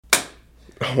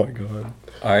Oh my god.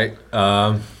 All right.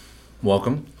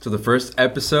 Welcome to the first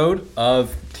episode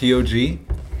of TOG,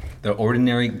 the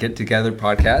Ordinary Get Together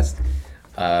podcast.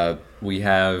 We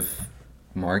have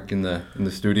Mark in the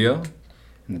studio,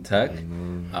 in the tech.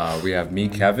 We have me,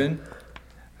 Kevin.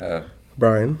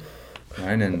 Brian.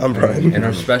 And I'm Brian. And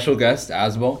our special guest,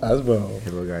 Asbel. Asbel.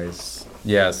 Hello, guys.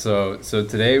 Yeah. So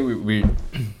today we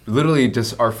literally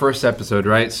just our first episode,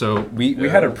 right? So we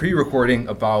had a pre-recording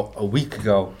about a week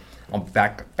ago. I'm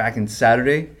back in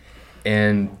Saturday,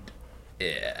 and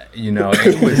you know,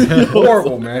 it was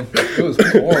horrible, man. It was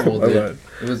horrible, dude.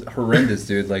 It was horrendous,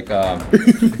 dude. Like, yeah,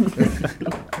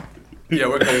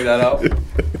 we're cutting that out.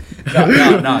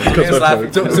 No.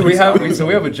 So we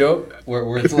have a joke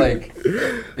where it's like,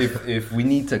 if we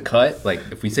need to cut, like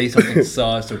if we say something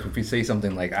sus or if we say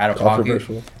something like out of pocket,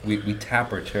 we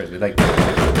tap our chairs. We like.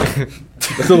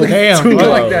 That's a damn. Too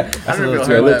like that. I don't know if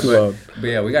you heard that, loud. but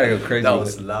yeah, we gotta go crazy. That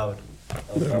was loud.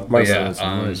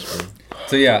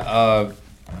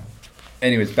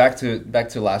 Anyways, back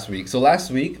to last week. So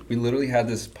last week we literally had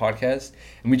this podcast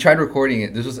and we tried recording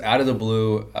it. This was out of the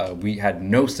blue. We had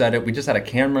no setup. We just had a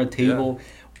camera, table,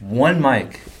 one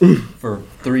mic for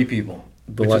 3 people.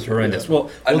 Which is horrendous. Yeah.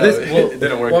 It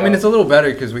didn't work. Well, I mean, it's a little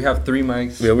better because we have 3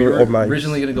 mics. Yeah, we were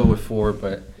originally gonna go with 4,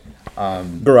 but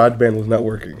GarageBand was not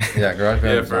working. Yeah,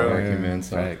 GarageBand was not working, man.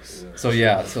 So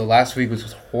last week was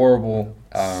just horrible.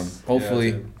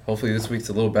 Hopefully this week's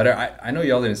a little better. I know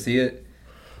y'all didn't see it.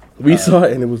 We saw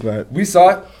it and it was not. We saw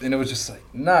it and it was just like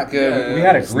not good. Yeah, we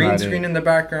had a green screen in the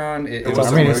background. It's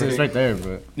right there,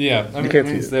 but yeah, you can't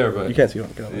see it's it. there, but you can't see it.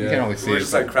 You can't always see we were it.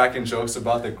 just like cracking jokes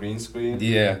about the green screen.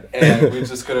 Yeah, and we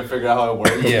just couldn't figure out how it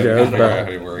worked. yeah, we couldn't figure out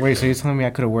how it worked. wait, so you're telling me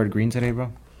I could have worn green today,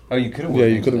 bro? Oh, you could have. Yeah,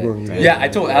 you could have worn. Yeah, I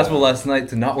told Asbel last night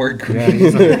to not wear green. Don't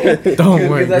wear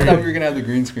green. That's how we were gonna have the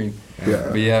green screen. Yeah.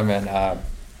 But yeah, man.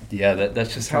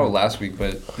 That's just how last week.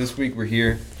 But this week we're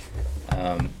here.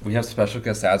 We have special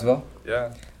guest Asbel.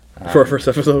 Yeah. For our first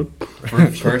episode.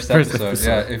 First episode.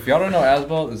 Yeah. If y'all don't know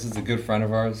Asbel, this is a good friend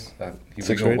of ours.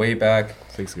 We go way back.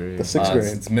 6th grade. The 6th grade.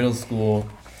 It's middle school.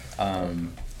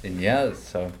 And yeah,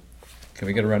 so can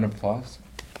we get a round of applause?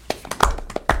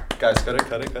 Guys,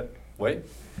 cut it. Wait.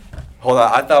 Hold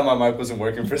on, I thought my mic wasn't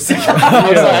working for a second.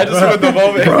 I just ruined the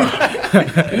moment.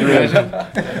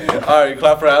 All right,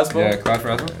 clap for Asbel. Yeah, clap for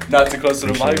Asbel. Not too close to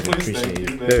the mic, please. Appreciate Thank it.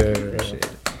 you.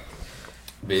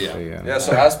 Yeah. But Yeah,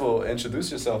 so Asbel,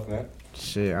 introduce yourself, man.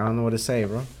 Shit, I don't know what to say,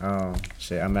 bro. I'm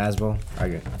Asbel.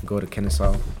 I go to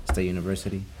Kennesaw State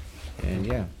University, and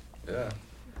yeah. Yeah.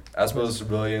 Asbel's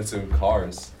really into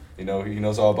cars. You know, he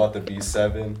knows all about the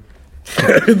V7.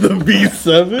 The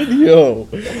V7, yo.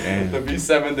 And The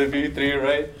V7, the V3,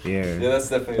 right? yeah. Yeah, that's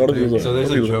definitely. So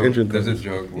there's engine a things.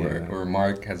 joke where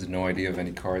Mark has no idea of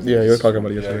any cars. Yeah, you were talking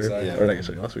about it Yeah, yesterday. exactly. Or not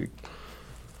yesterday, last week.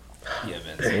 Yeah,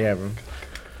 man. So, yeah, bro.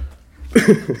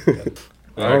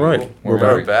 All right. We're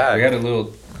We're back. We had a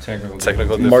little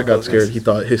technical Mark got difficulties. scared. He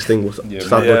thought his thing was Yeah,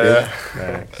 stopped Yeah.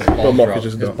 working. Balls Mark dropped. is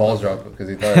just His dumb. balls dropped because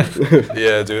he thought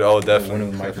Yeah, dude. Oh, one definitely.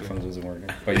 of the microphones wasn't working.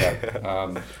 But yeah,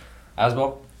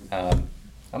 Asbel, I'm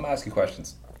gonna ask you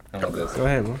questions. I love this. Go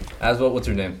ahead, bro. Asbel, what's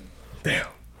your name?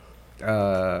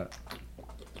 Asbel.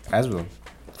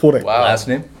 Full name. Wow. Last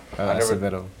name? I never-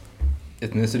 Acevedo.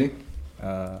 Ethnicity?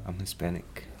 I'm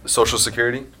Hispanic. Social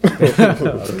security.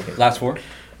 Okay. Last 4?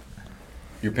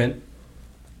 Your PIN?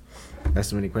 That's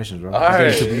too many questions, bro. All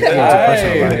right. Okay.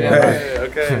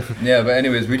 Yeah, but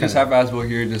anyways, we just have Asbel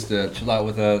here just to chill out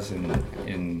with us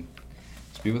and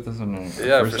just be with us on our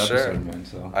Yeah, first for sure. episode, man.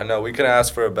 So I know we couldn't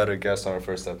ask for a better guest on our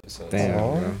first episode. Damn,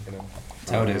 Aw. bro. You know.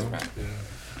 that's how it is, man.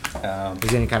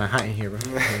 It's getting kind of hot in here, bro.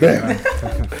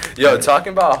 Yo,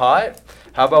 talking about hot.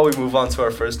 How about we move on to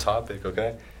our first topic,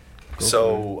 okay?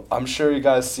 So I'm sure you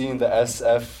guys seen the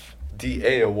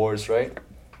SFDA awards, right?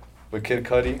 With Kid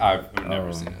Cudi. I've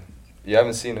never seen it. You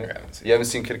haven't seen it. I haven't seen You haven't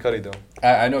seen Kid Cudi though.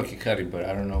 I know Kid Cudi, but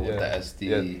I don't know what Yeah. the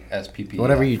SD, SPP.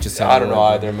 Whatever you just said. I don't know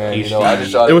either, man. You know, I just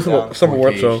HD. jot It was down. some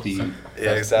award show. Yeah, exactly.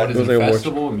 What is It was it, an award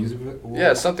festival, a music award?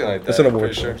 Yeah, something like that. It's an I'm award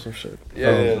pretty show. sure. Some shit.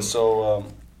 Yeah. So,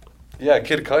 yeah,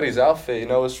 Kid Cudi's outfit, you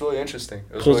know, it's really interesting.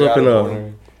 It was Pulls really up out in of a the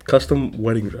ordinary. custom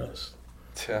wedding dress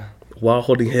Yeah, while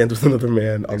holding hands with another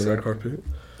man on the red Exactly. carpet.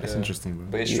 That's Yeah. interesting, bro.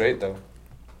 but he's straight though.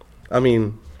 I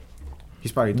mean,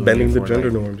 He's probably doing bending it the for,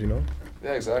 gender like, norms, you know?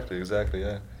 Yeah, exactly,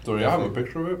 yeah. So do y'all have a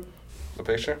picture of it? The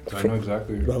picture? So I know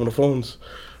exactly. We're having the phones.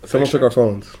 The Someone picture? took our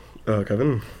phones.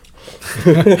 Kevin.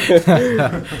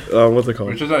 What's it called?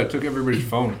 Which is that I took everybody's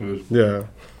phone because Yeah,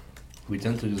 we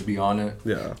tend to just be on it.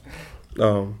 yeah.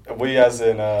 We as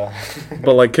in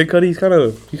But like Kid Cudi, he's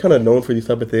kind of known for these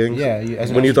type of things. Yeah.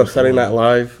 When he was on Saturday Night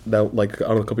Live, that like I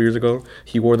don't know, a couple years ago,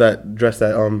 he wore that dress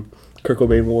that Kurt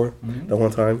Cobain wore that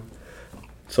one time.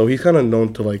 So he's kind of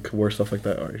known to like wear stuff like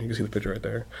that. All right, you can see the picture right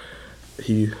there.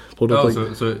 He pulled up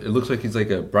so it looks like he's like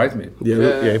a bridesmaid.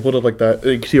 Yeah, he pulled up like that.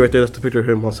 You can see right there, that's the picture of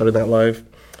him on Saturday Night Live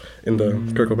in the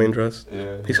Kurt Cobain dress.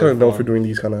 Yeah. He's kind of known for doing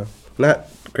these kind of, not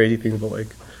crazy things, but like...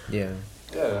 Yeah.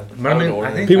 Yeah. But I mean,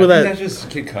 I think that's just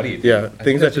Kid Cudi. Yeah,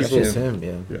 things that It's people... just him,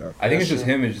 yeah. I think it's just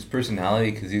him. It's just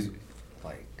personality because he's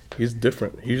like... He's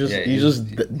different. He's just different. He's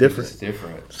just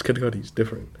different. Just Kid Cudi, he's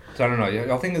different. So I don't know.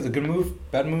 Y'all think it's a good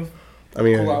move? Bad move? I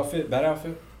mean... Cool outfit? Bad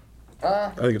outfit? I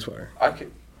think it's fire.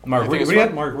 Mark, what do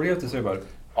you have to say about it?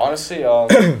 Honestly,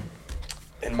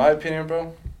 in my opinion,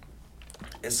 bro,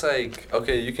 it's like,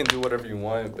 okay, you can do whatever you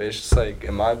want, but it's just like,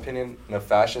 in my opinion, in a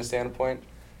fashion standpoint,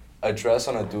 a dress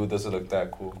on a dude doesn't look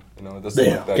that cool. You know, it doesn't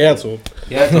look that canceled.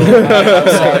 Yeah, I'm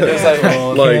sorry. It's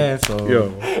like, Cancel. yo.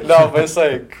 no, but it's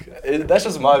like, that's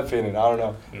just my opinion. I don't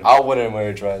know. I wouldn't wear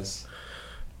a dress.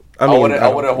 I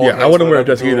wouldn't wear a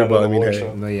dress either, but I mean,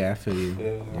 hey. No, yeah, I feel you.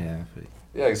 Yeah. Yeah, I feel you.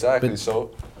 Yeah, exactly. But-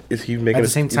 So, Is he making At the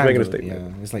same time, he's making a though,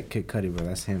 statement? yeah, it's like Kid Cudi, bro.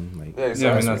 That's him. Like, yeah, Yeah, I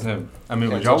exactly. mean, that's him. I mean,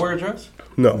 Can't would y'all touch wear a dress?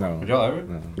 No. no, Would y'all ever?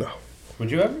 no.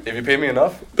 Would you ever? If you pay me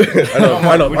enough,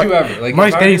 I know. Would you ever? Like,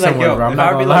 Mark's if I'd be getting like, somewhere, yo, bro. I'm if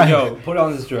not I'd be gonna like, lie. yo, put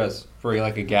on this dress for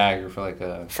like a gag or for like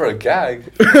a for a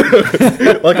gag.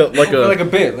 like a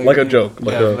bit, like a joke,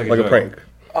 like yeah, a joke. prank.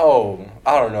 Oh,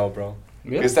 I don't know, bro.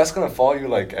 Really? Because that's gonna follow you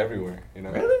like everywhere, you know.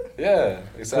 Really? Yeah,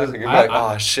 exactly. You're I- like,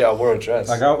 oh shit, I wore a dress.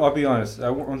 Like, I'll be honest. I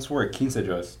once wore a quince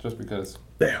dress just because.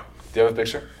 Damn. Do you have a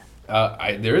picture?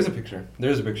 There is a picture.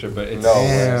 There's a picture, but it's No.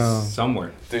 Damn.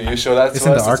 somewhere. Dude, you show that It's to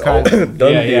in the us. archive? old.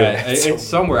 Done yeah, deal. yeah. It's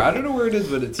somewhere. I don't know where it is,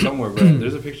 but it's somewhere. But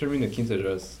there's a picture of me in a quince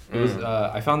dress. It was.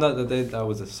 I found out that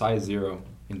was a size 0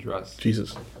 in dress,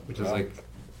 Jesus. which is like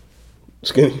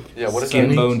Skinny. Yeah, what is skin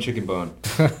that? bone, chicken bone.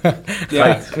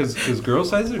 Yeah, because girl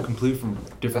sizes are completely from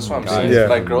different. That's what I'm guys. saying. Yeah.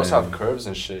 Like girls Man. have curves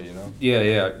and shit, you know. Yeah,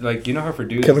 yeah. Like, you know how for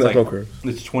dudes Kevin it's has no like curves.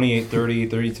 it's 28, 30,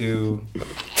 32.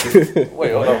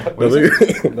 Wait, hold on. What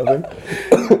is Nothing. Nothing.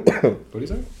 What do you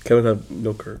say? Kevin have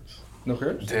no curves. No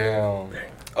curves? Damn.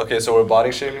 Okay, so we're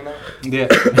body shaming now. Yeah.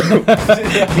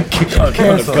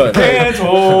 Cancel.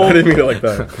 Cancel. I didn't mean it like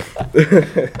that.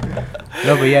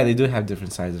 No, but yeah, they do have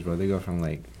different sizes, bro. They go from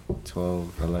like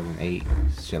 12, 11, 8,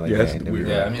 shit like Yeah, that. it's and then weird.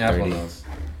 we Yeah, go I mean, up Asbel 30. knows.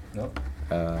 No.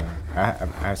 I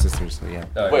have sisters, so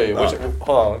yeah. Wait, hold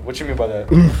on. What you mean by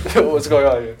that? What's going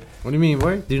on here? What do you mean,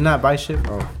 boy? Do you not buy shit?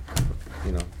 Oh,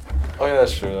 you know. Oh yeah,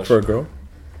 that's true. That's For a true. girl.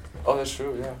 Oh, that's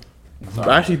true. Yeah.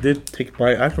 I actually did take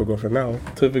my actual girlfriend now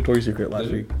to Victoria's Secret last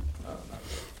Did you?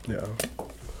 week.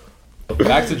 Yeah.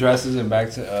 Back to dresses and back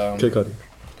to Kid Cudi.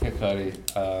 Kid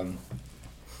Cudi.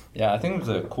 Yeah, I think it was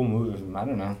a cool move of him. I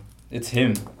don't know. It's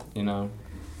him, you know.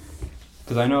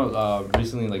 Because I know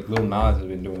recently, like, Lil Nas has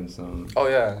been doing some. Oh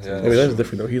yeah, yeah. I mean, that's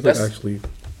different though. He's like That's- actually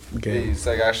gay. He's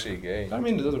like actually gay. I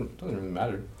mean, it doesn't really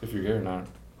matter if you're gay or not.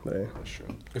 Yeah. That's true.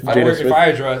 If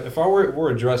Jada I wore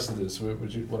a dress to this,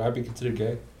 would I be considered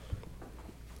gay?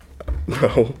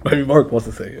 No, I mean Mark wants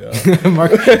to say yeah.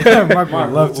 Mark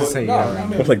would love to what- say no, yeah. I Right I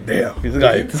mean- was like, damn,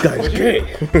 this guy's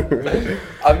gay.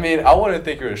 I mean, I wouldn't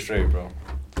think you're straight, bro.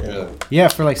 Yeah. Yeah,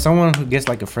 for like someone who gets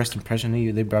like a first impression of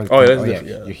you, they probably Oh, think, that's yeah,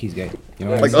 different, yeah. he's gay. You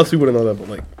know, Like us, we wouldn't know that, but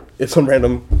like, it's some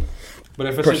random. But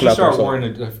if it's Person just out there, start so-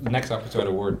 wearing the next episode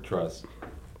of word dress.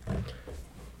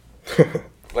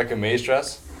 Like a maze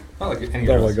dress. Not like any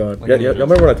Oh dress. my god. Like Yeah, any yeah. dress. Y'all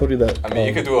remember when I told you that? I mean,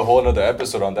 you could do a whole another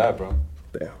episode on that, bro.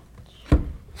 Damn.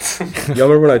 Y'all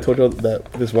remember when I told you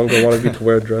that this one girl wanted me to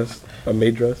wear a dress, a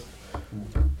maid dress?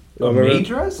 Y'all A remember maid that?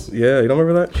 dress? Yeah, you don't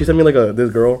remember that? She sent me like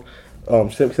this girl.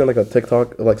 She sent like a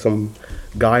TikTok of like some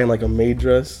guy in like a maid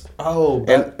dress. Oh,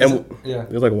 yeah.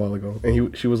 It was like a while ago,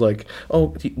 and she was like,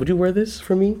 "Oh, would you wear this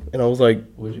for me?" And I was like,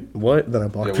 Would you? "What?" Then I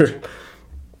blocked Yeah, her.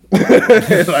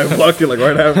 And I blocked her like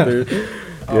right after.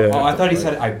 Yeah. Oh, I thought he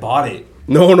said I bought it.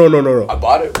 No. I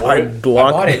bought it. I What?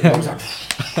 blocked. I bought it. I was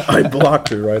like, I blocked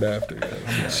her right after.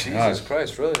 Jesus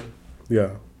Christ, really? Yeah.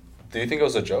 Do you think it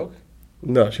was a joke?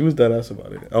 No, she was dead ass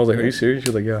about it. I was like, "Are you serious?" She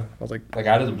was like, "Yeah." I was like, like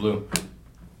out of the blue.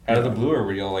 Out of the blue, or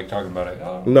were y'all like talking about it?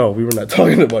 Oh. "No, we were not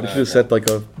talking about it." She just Okay. sent like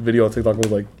a video on TikTok and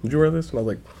was like, "Would you wear this?" And I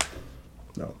was like,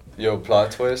 "No." Yo,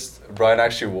 plot twist. Brian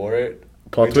actually wore it.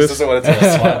 Plot He twist? just doesn't want to tell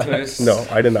us. Plot twist. No,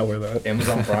 I did not wear that.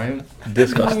 Amazon Prime.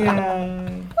 Disgusting.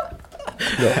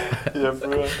 Yeah, for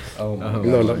real. Oh my Oh god.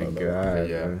 No, my no. god.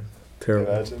 Yeah. bro.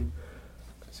 Terrible. Imagine.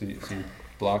 So you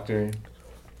blocked her.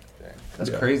 That's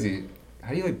Yeah. crazy.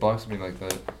 How do you like block something like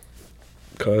that?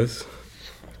 Cause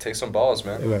Take some balls,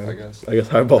 man. Yeah, man. I guess. I guess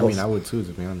high balls. I mean, I would too,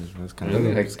 to be honest. That's kind Really?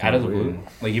 of Like out of the blue?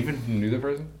 Like even if you knew the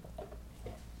person?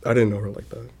 I didn't know her like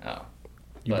that. Oh.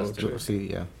 You That's both true. chick.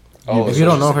 See, yeah. Oh, If so you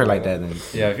don't she's know her like like that, then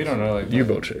Yeah, if you don't know, like You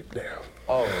both chick. Damn.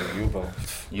 Oh, you bro.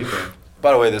 you can.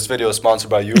 By the way, this video is sponsored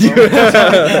by you.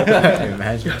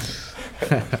 Imagine.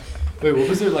 Wait, what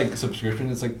was their like subscription?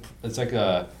 It's like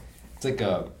a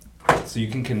so you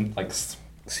can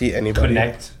See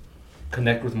anybody.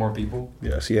 connect with more people.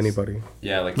 Yeah, see anybody.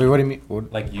 Yeah, like Wait, what do you mean?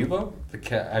 What? like Yubo? The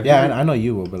cat. Yeah, I know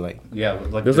you will, but like. Yeah,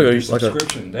 like There's their like a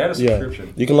subscription. They had a subscription.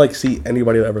 Yeah, you can like see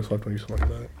anybody that ever swiped on you, something like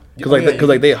that. Because Oh, yeah,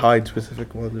 like they hide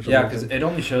specific ones. Or something Yeah, like because that. it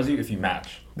only shows you if you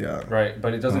match. Yeah. Right,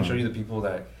 but it doesn't show you the people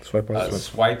that Swipe on.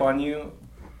 swipe on you,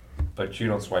 but you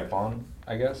don't swipe on.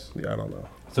 I guess. Yeah, I don't know.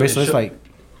 So Wait, so it's like.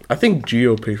 I think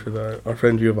Gio paid for that. Our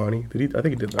friend Giovanni. Did he? I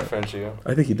think he did that. Friend Gio.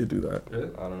 I think he did do that. Really?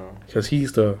 I don't know. Because he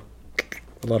used to.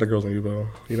 A lot of girls on Yubo,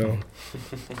 you know,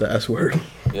 the S word.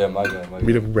 Yeah, my guy.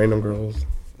 Meet up with random girls.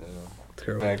 Yeah.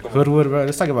 Terrible. Man, go ahead. Hoodwood, bro.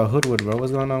 Let's talk about Hoodwood, bro.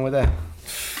 What's going on with that?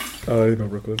 Oh, you know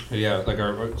Brookwood. Yeah, like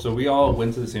so we all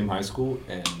went to the same high school,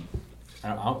 and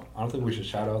I don't think we should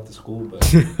shout out the school,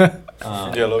 but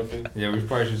Yeah, Loki. yeah, we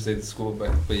probably should say the school,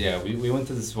 but yeah, we went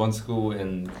to this one school,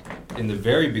 and in the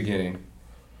very beginning,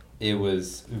 it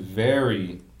was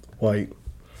very White.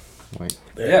 Like.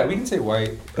 yeah, we can say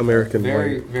white, American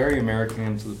very white. very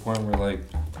American to the point where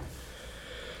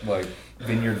like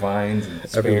vineyard vines and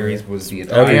Everywhere. Sperry's was the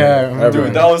Everywhere. attire. Yeah, I remember.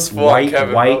 Dude, that was fun, White,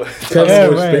 Kevin. white. Kevin Yeah,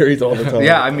 wears right. Sperry's all the time.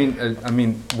 Yeah, I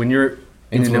mean, when you're in an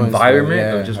Influenced, environment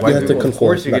yeah. of just You white have to people, of conform,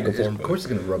 course not conform, of course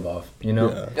it's gonna rub off, you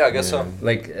know. Yeah. Yeah, I guess so.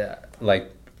 Like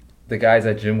the guys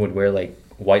at gym would wear like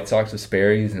white socks with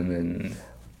Sperry's, and then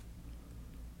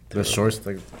The shorts,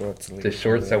 like. the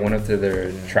shorts that went up to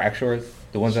their track shorts,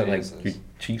 the ones that like Jesus. your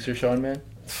cheeks are showing, man.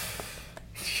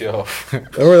 Yo.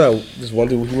 Remember that this one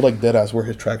dude, he would like dead ass wear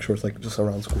his track shorts like just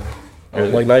around school.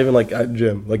 Really? Like not even like at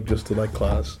gym, like just to like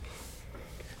class.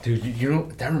 Dude, you know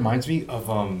that reminds me of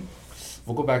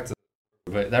we'll go back to,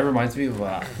 but that reminds me of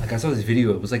like I saw this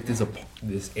video. It was like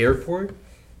this airport.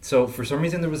 So for some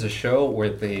reason there was a show where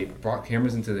they brought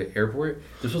cameras into the airport.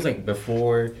 This was like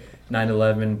before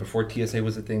 9/11, before TSA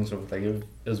was a thing. So like it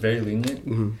was very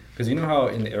lenient. Because you know how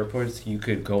in the airports you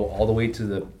could go all the way to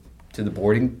the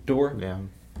boarding door. Yeah.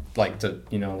 Like to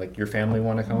like your family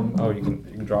want to come. Oh, you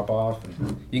can drop off.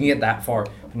 And you can get that far.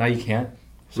 But now you can't.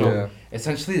 So Yeah.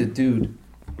 essentially the dude.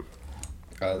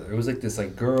 There was like this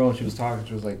like girl, and she was talking.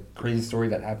 She was like crazy story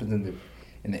that happened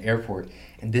in the airport,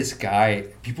 and this guy,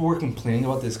 people were complaining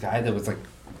about this guy that was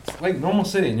like normal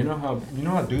sitting. You know how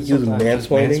dudes He was sometimes just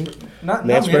mansplaining? not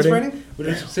Manspreading? manspreading, but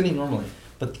just sitting normally.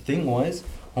 But the thing was,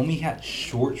 homie had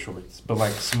shorts, but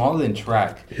like smaller than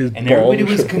track, His and balls everybody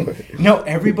was were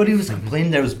everybody was complaining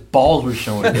that his balls were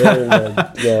showing. Oh my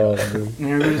god, dude. And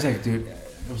everybody was like, dude,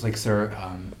 it was like, sir,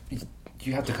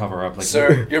 you have to cover up. Like,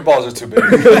 Sir, your balls are too big.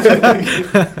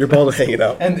 Your balls are hanging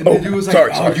out. And the dude was like,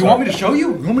 sorry, you want me to show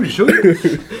you? You want me to show you?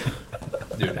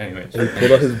 Dude, anyways. He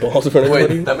pulled out his balls in front of Wait,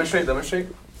 everybody. demonstrate.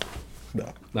 No.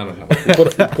 He pulled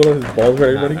out his balls in front of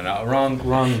everybody. No. Wrong.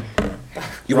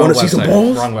 You want to see some website.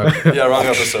 balls? Wrong website. Yeah, wrong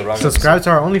episode. Subscribe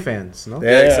to our OnlyFans, no?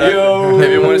 Yeah, exactly. Yo.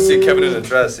 If you want to see Kevin in a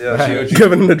dress, yeah.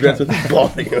 Kevin in the dress with his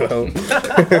balls hanging out.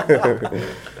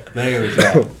 But anyways,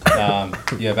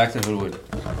 yeah, back to Hoodwood.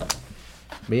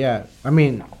 But yeah, I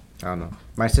mean, I don't know.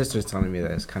 My sister's telling me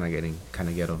that it's kind of getting kind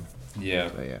of ghetto. Yeah.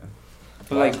 But yeah.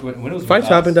 But like, when it was Fights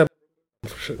with us- happened at.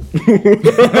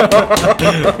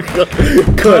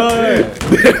 Cut.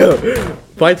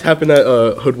 Fights happened at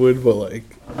Hoodwood, but like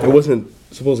it wasn't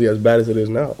supposedly as bad as it is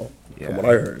now. Yeah. From what I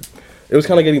heard, it was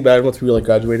kind of getting bad once we were like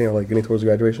graduating or like getting towards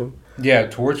graduation. Yeah,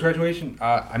 towards graduation.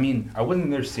 I mean, I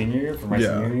wasn't there senior year for my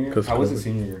Yeah, senior year. 'cause I wasn't COVID.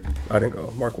 senior year. I didn't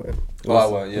go. Mark went. Oh, I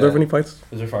went, Was there yeah. any fights?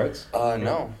 Was there fights?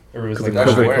 No. Or was 'Cause like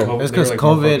of COVID. COVID. It's they were, because like,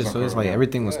 more COVID, focused on so it's COVID, like yeah.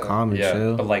 everything was calm and Yeah,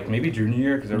 chill. but like maybe junior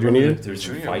year because Junior year? there's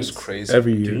some Junior was fights. crazy.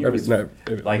 Every year, Junior every, was- not,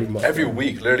 like, month. Every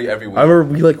week, literally every week. I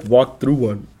remember we like walked through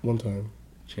one time.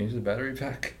 Change the battery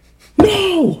pack.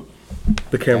 No,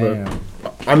 the camera. Damn.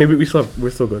 I mean, we're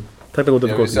still good. Technical Yeah, we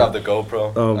difficulty. still have the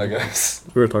GoPro, I Um, guess.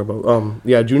 We were talking about.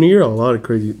 Yeah, junior year, a lot of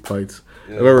crazy fights.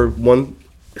 Yeah. I remember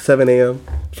 7 a.m.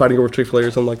 fighting over Chick-fil-A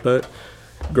or something like that.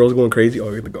 Girls going crazy.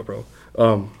 Oh, we get the GoPro.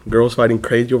 Girls fighting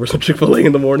crazy over some Chick-fil-A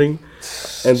in the morning,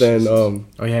 and then Oh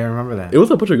yeah, I remember that. it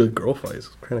was a bunch of good girl fights.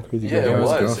 Kind of crazy. Yeah, girl it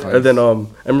fights. was. girl Yeah. And then I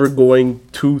remember going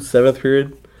to 7th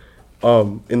period,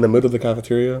 in the middle of the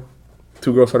cafeteria.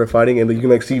 Two girls started fighting, and then you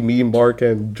can like see me, Mark,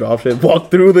 and Josh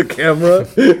walk through the camera.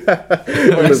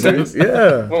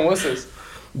 Yeah. When was this?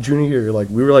 Junior year, like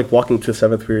we were like walking to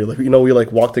 7th period, like we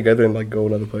like walk together and like go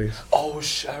another place. Oh,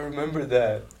 I remember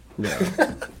that. Yeah.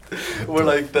 Where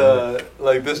like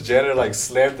this janitor like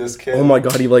slammed this kid. Oh my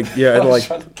god, he like I and was like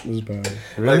trying it was bad.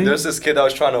 Really? Like there's this kid that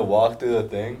was trying to walk through the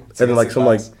thing. And then like some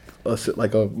like class.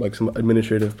 some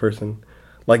administrative person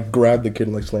like grabbed the kid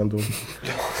and like slammed him.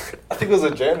 I think it was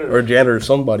a janitor. Or janitor,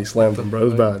 somebody slammed him, bro. It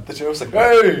was bad. The janitor was like,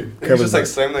 hey! He Camera's just like back.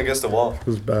 slammed against the wall. It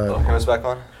was bad. Oh, camera's back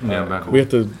on? Yeah, back. We had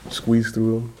to squeeze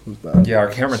through him. It was bad. Yeah, our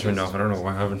camera turned off. I don't know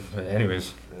what happened. But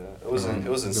anyways. Yeah, it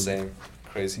was insane.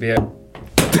 Crazy. But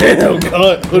yeah. Damn,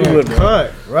 cut. Hoodwood, bro.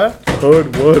 Cut, right?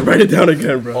 Hoodwood. Write it down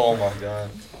again, bro. Oh my god.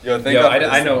 Yo, thank Yo, God for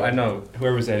I this. know.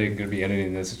 Whoever's going to be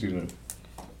editing this is going to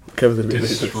Kevin's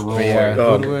destroy. Yeah,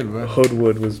 Dog, Hoodwood, bro.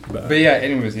 Hoodwood was bad. But yeah,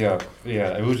 anyways, yeah,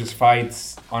 it was just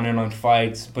fights, on and on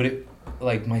fights. But it,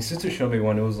 like, my sister showed me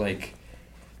one. It was like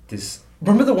this.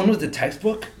 Remember the one with the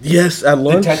textbook? Yes, at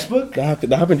lunch. The textbook? That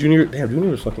happened junior. Damn, junior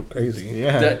was fucking crazy.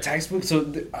 Yeah. The textbook. So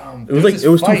It was like it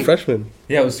was two freshmen.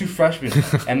 Yeah, it was two freshmen,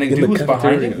 and the In dude the was behind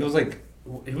cafeteria. him. It was like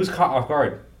he was caught off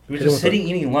guard. He was Hit him just with sitting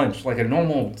eating lunch like a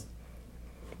normal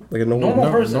Like a normal.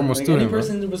 person, normal like student, any bro.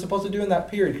 person was supposed to do in that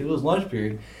period because it was lunch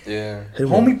period. Yeah. Hit him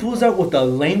Homie pulls out with the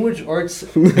language arts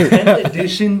 10th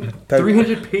edition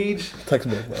 300-page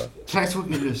textbook, bro. textbook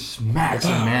and just smacks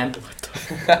him, man.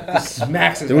 Just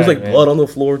smacks his There was head, like man. blood on the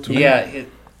floor too. Yeah,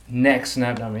 neck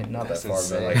snapped. I mean, not That's that far,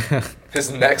 insane. but like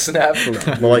His neck snapped.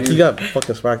 But like he got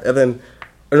fucking smacked, and then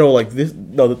I don't know, like this.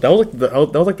 No, that was like that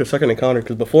was like their second encounter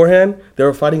because beforehand they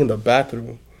were fighting in the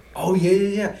bathroom. oh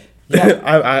yeah. Yeah.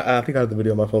 I think I have the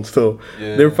video on my phone still.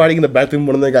 Yeah. They were fighting in the bathroom.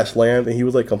 One of them got slammed, and he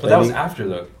was like But that was complaining. after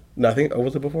though. No, I think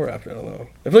was it before or after? I don't know.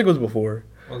 I feel like it was before.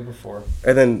 It was before.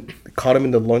 And then caught him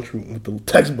in the lunchroom with the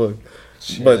textbook.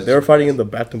 But they were fighting in the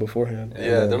bathroom beforehand.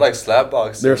 Yeah, they're like slap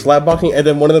boxing. They were slap boxing, and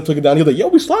then one of them took it down. He was like, "Yo,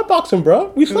 we slap boxing, bro.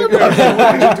 We slap boxing."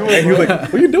 And he was like,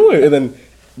 "What are you doing?" And then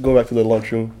go back to the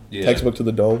lunchroom. Yeah. Textbook to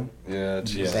the dome. Yeah,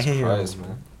 Jesus Damn. Christ,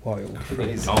 man. Wild.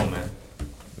 Crazy. Oh man.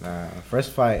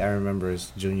 First fight I remember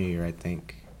is junior year. I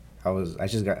think I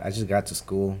just got to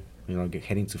school. You know,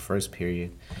 heading to first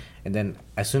period, and then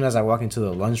as soon as I walk into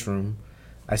the lunchroom,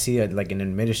 I see an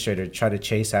administrator try to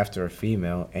chase after a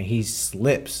female, and he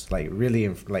slips like really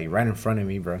right in front of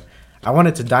me, bro. I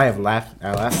wanted to die of laughter.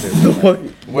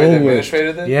 Wait, the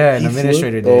administrator did? Yeah, an He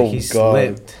administrator slipped? did. Oh, He God.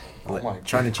 slipped, Oh my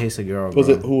trying to chase a girl. Was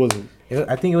bro. it? Who was it?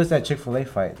 I think it was that Chick-fil-A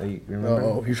fight. That you remember?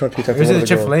 Oh, he was trying to chase It after was one it of a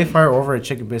the girls. Chick-fil-A fight or over a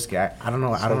chicken biscuit? I don't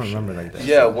know. I don't Some shit. remember like that.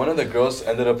 Yeah, one of the girls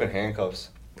ended up in handcuffs.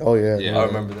 Oh yeah. Yeah. I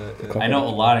remember that. Yeah. I know a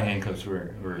lot of handcuffs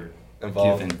were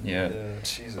Involved. given. Yeah.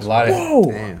 Jesus. A lot of Whoa.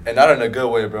 Damn. And not in a good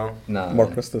way, bro. nah.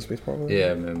 Mark, press the space bar.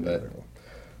 Yeah, man, but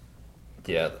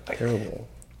yeah. Like, Terrible.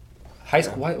 high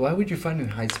school. Why would you fight in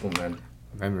high school, man?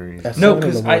 Memories. That's No, seven in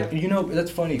because the I, morning. you know,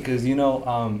 that's funny because you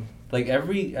know, like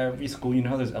every school, you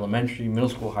know how there's elementary, middle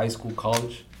school, high school,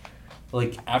 college.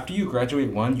 Like after you graduate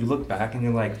one, you look back and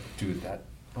you're like, dude, that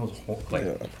was like,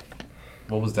 Yeah.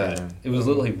 what was that? Yeah. It was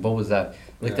literally, what was that?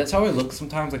 Like Yeah. that's how I look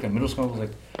sometimes. Like in middle school, I was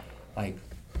like,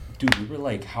 dude, we were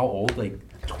like how old? Like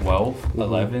 12,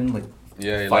 11, like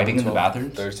Yeah, fighting 11, in the 12,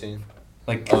 bathrooms. 13.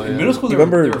 Like Oh, in yeah. middle school, You there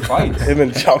were remember fights. him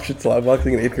and Josh at slap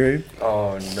boxing in 8th grade?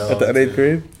 Oh, no. At the end of 8th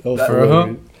grade? That was That- so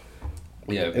weird.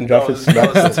 Yeah. And Josh That just was-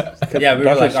 that smacked. Yeah, we were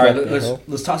Josh like, just all right, smacked him,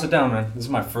 let's toss it down, man. This is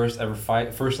my first ever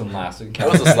fight, first and last.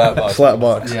 That was a slap box. Slap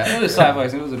box. Yeah, it was a slap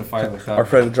box. It wasn't a fight like that. Our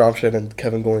friend Dromshed and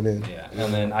Kevin going in. Yeah,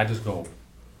 and then I just go.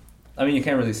 I mean, you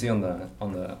can't really see on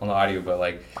the audio, but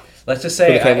like, let's just For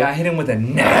say the camera? I hit him with a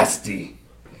nasty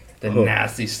Huh.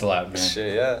 nasty slap, man.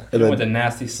 Shit, yeah. Hit And him with a then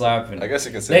nasty slap, and I guess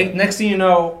you can say that. next thing you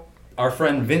know, our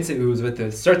friend Vincent, who was with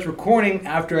us, starts recording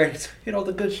after I hit all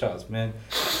the good shots, man.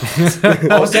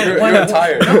 I was you were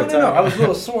tired. No, I was a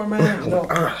little sore, man. You know,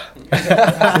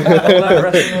 I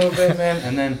resting a little bit, man,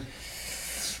 and then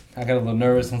I got a little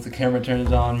nervous once the camera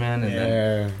turns on, man, and then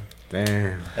Yeah.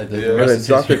 Damn. the Yeah. and rest then is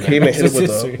Dromshed history, came man. and hit him with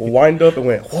History. a wind up and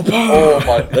went, Oh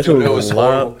my, That shit dude, it was was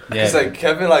loud. horrible. Yeah. It's like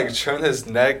Kevin like turned his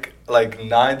neck like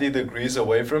 90 degrees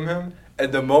away from him,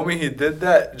 and the moment he did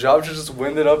that, Josh just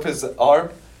winded up his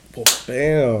arm,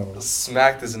 Bam.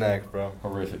 smacked his neck, bro.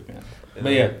 Horrific, man.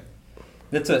 But yeah,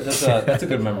 that's a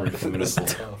good memory from middle school.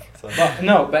 Tough.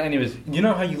 But anyways, you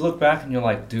know how you look back and you're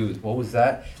like, dude, what was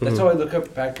that? That's how I look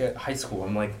up back at high school.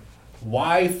 I'm like,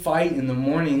 why fight in the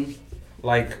morning,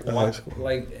 like, At high school.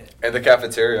 like In the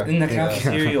cafeteria. in the Yeah.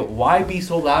 cafeteria? Why be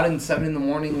so loud at 7 in the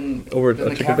morning Over in a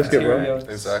the chicken biscuit, bro. cafeteria?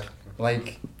 Exactly.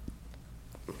 Like,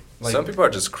 Some people are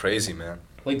just crazy, man.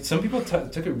 like some people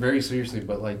took it very seriously,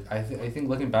 but like I think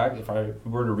looking back, if I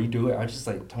were to redo it, I'd just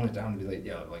like tone it down and be like,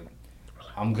 yo, like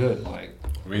I'm good. Like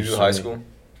Redo high school.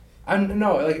 I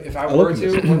no, like if I I were look to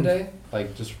at this. one day,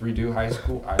 like just redo high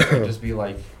school, I would just be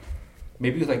like,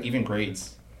 maybe like even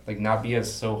grades, like not be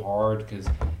as so hard because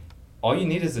all you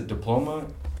need is a diploma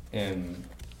and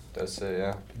That's it,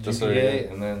 yeah. Just so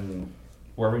GPA, and then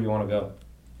wherever you want to go.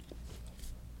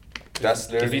 That's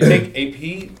If literally. you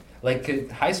take AP, Like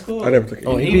high school. I never took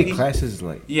Oh, AP. AP classes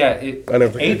like. Yeah, I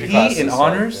never took AP AP classes and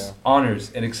suck,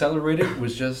 honors, and accelerated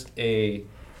was just a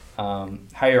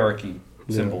hierarchy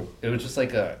symbol. It was just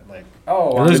like It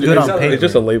looks good on paper. It's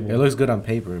just a label. It looks good on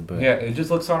paper, but Yeah, it just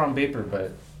looks on paper,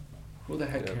 but who the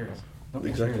heck cares?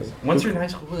 Nobody Exactly. cares. Once you're in high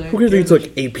school, who the heck Who cares if cares? you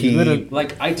took AP? You literally-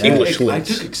 Like I English took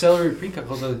lit. accelerated pre-calc. I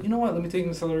was like, you know what? Let me take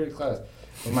an accelerated class.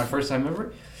 It was my first time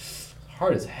ever.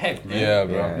 Hard as heck, man. Yeah,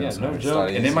 bro. Yeah, Yeah, it's no not joke.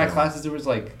 And in easy, my man. classes, there was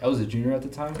like I was a junior at the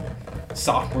time.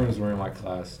 Sophomores were in my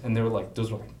class, and they were like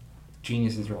those were like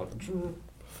geniuses. Were like,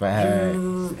 fact.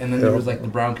 and then there was like the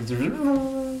brown kids. Were,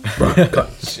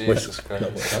 Jesus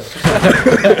Christ.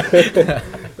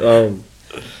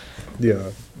 Yeah.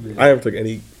 I never took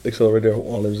any accelerated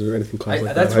or honors or anything class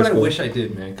like that. that's in high what I school. wish I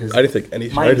did, man. Because I didn't take any.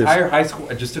 my entire high school,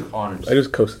 I just took honors. I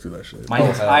just coasted through that shit. My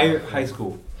entire high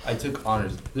school, I took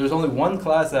honors. There was only one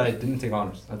class that I didn't take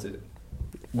honors. That's it.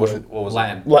 What was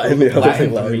Latin. Latin, yeah,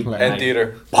 Latin, Latin. Greek, it? And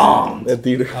theater. Bombed. At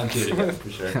theater. On theater, yeah, for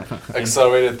sure.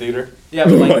 Accelerated theater. Yeah,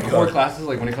 but Oh my like core God. classes,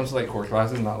 like when it comes to like core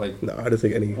classes, not like No, I didn't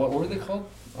take any. what were they called?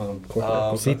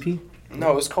 CP?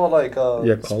 No, it's called like Yeah,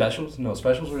 college. Specials? No,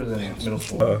 specials were in middle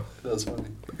school. That's funny.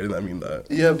 I did not mean that.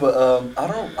 Yeah, but I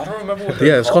don't remember what they're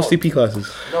Yeah, it's called CP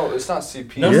classes. No, it's not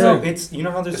CP. No, Yeah. no, it's you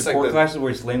know how there's It's the like core the- classes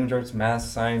where it's language arts, math,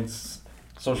 science,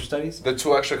 social studies. The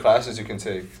 2 extra classes you can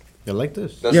take. You like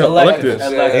this? That's Yeah, electives.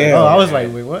 electives. Electives. Yeah. Oh, I was like,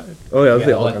 wait, what? Oh yeah, I was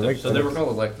Yeah, like, electives. like So they were called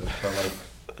electives, but like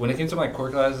when it came to my core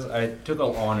classes, I took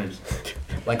all honors,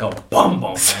 like a bum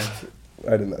man.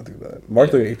 I did not do that.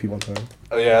 Mark took AP one time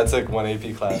Oh yeah, I took 1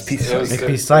 AP class. AP It was Psych. it AP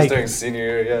was Psych. during senior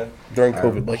year, yeah. during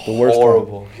COVID, like the worst.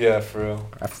 Horrible. Yeah, for real.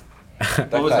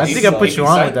 That What was I it? think I put you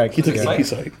on with that. He took Psych? AP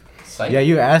Psych. Psych? Yeah,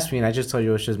 you asked me, and I just told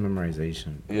you it was just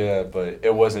memorization. Yeah, but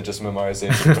it wasn't just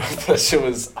memorization, bro. That shit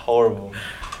was horrible.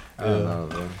 I don't know,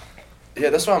 bro. Yeah,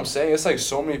 that's what I'm saying. It's like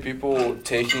so many people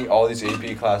taking all these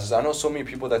AP classes. I know so many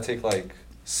people that take like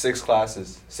 6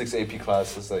 AP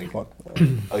classes, like Fuck.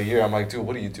 a year. I'm like, dude,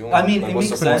 what are you doing? I mean, Like, it what's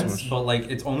makes the point? sense, but like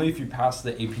it's only if you pass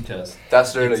the AP test.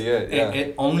 That's literally it. It, Yeah.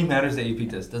 it only matters the AP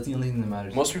test. That's the only thing that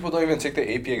matters. Most people don't even take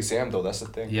the AP exam though. That's the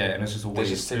thing. Yeah, and it's just a They waste.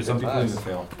 just take There's the some people who class. even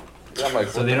fail, Yeah, I'm like,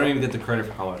 so what they the- don't even get the credit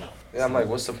for college. Yeah, I'm like,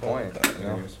 what's the point? You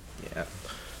know? Yeah.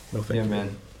 No thank Yeah, you.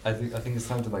 man. I think it's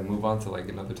time to like move on to like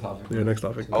another topic. Yeah, next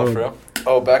topic. Oh, for real?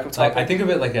 Oh, backup topic. Like I think of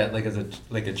it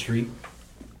like a tree.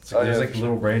 So Oh, there's yeah, like for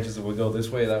little branches that will go this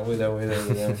way, that way, that way, that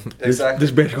way. That way. Exactly.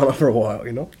 This branch gone on for a while,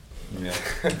 you know. Yeah.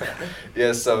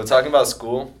 Yeah, so talking about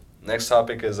school, next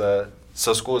topic is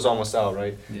so school is almost out,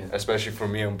 right? Yeah. Especially for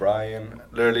me and Brian.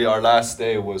 Literally, our last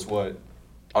day was what?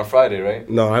 On Friday, right?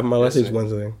 No, my last day is Yes, sir.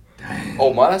 Wednesday.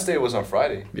 Oh, my last day was on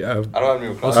Friday. Yeah, I don't have any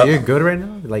Oh, classes. so you're good right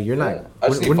now? Like, you're not. Yeah. I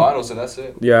just need when- finals and that's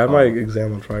it. yeah, I have my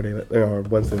exam on Friday or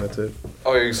Wednesday. That's it.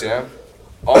 Oh, your exam?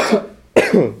 Also,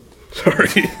 Sorry.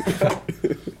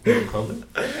 COVID?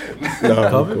 No.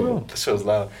 COVID, bro? this was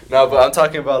loud. No, but I'm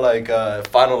talking about like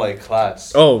final like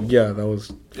class. Oh yeah, that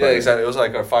was. Yeah, exactly. It was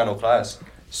like our final class.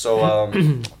 So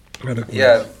Medical.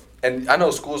 yeah, and I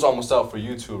know school's almost out for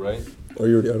you too, right? Are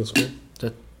you already out of school?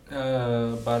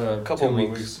 About a Couple 2 more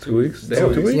weeks. weeks. 2 weeks? Two Damn,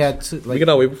 weeks. 2 weeks? Yeah, We get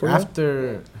out way before that?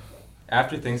 after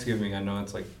After Thanksgiving, I know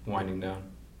it's like winding down.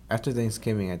 after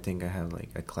Thanksgiving, I think I have like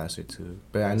a class or two.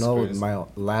 But I That's know crazy. my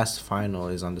last final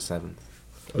is on the 7th.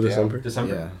 Oh, December?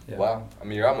 December. Yeah. Wow. I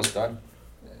mean, you're almost done.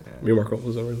 Me and Marco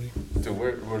was already. Dude,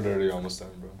 we're literally almost done,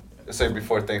 bro. It's like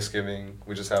before Thanksgiving,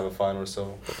 we just have a final or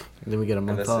so. And then we get a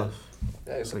month that's off.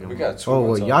 Yeah, it's like Like a we month. got 2 Oh,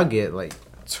 months. well, off. y'all get like.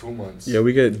 2 months. Yeah,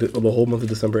 we get the whole month of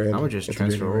December and. I would just into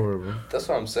transfer January. over, bro. That's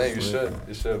what I'm saying. You should.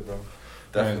 You should, bro.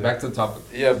 Alright, back to the topic.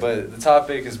 Yeah, but the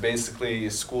topic is basically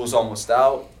school's almost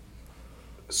out.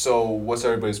 So what's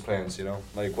everybody's plans, you know?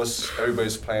 Like what's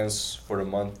everybody's plans for the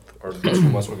month or the 2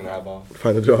 months we're gonna have off?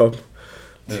 Find a job.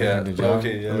 Yeah. find a job.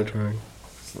 Okay, I'm yeah. trying.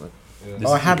 Yeah. This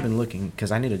Oh, I is have the- been looking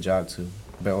because I need a job too,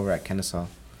 but over at Kennesaw,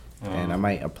 and I Um,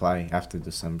 might apply after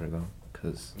December though,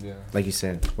 because Yeah. like you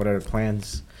said, what are the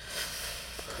plans?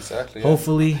 Exactly. Yeah.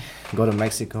 Hopefully, go to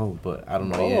Mexico, but I don't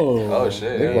know yet. Oh,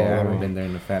 shit, big yeah. Yeah, I one. haven't been there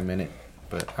in a fat minute,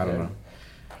 but I don't Yeah. know.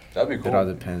 That'd be It all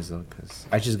cool. depends though, because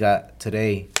I just got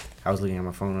today. I was looking at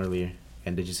my phone earlier,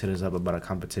 and they just hit us up about a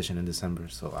competition in December.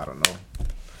 So I don't know.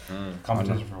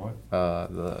 competition for what?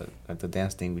 The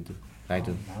dance thing we do. I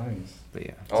do, Oh, nice. but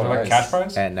yeah. Oh, So like nice. cash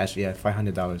prize? And that's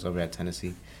 $500 over at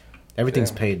Tennessee. Everything's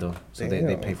Damn. paid though, so they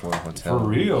Damn. pay for a hotel. For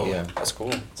real? Yeah, That's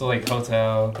cool. So like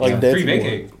hotel, Like free dancing.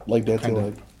 vacay. Like dancing, Kinda.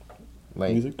 like,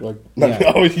 like music? Like, yeah.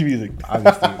 not always music.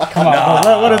 obviously. Come on,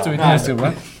 bro. What else do we dance to,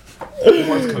 bro?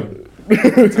 Morse code.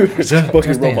 Just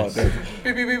Fucking robot dance.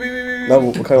 dance. Now,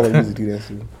 what kind of like music do you dance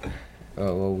to?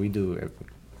 Oh well, we do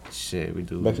Shit, we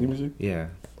do. Mexican music? Yeah.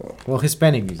 Oh. Well,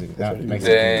 Hispanic music, not Hispanic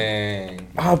Mexican. Dang.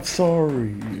 I'm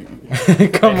sorry.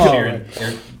 Come Ed on.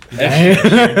 Sheeran,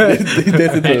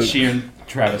 Ed Ed Sheeran,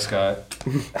 Travis Scott.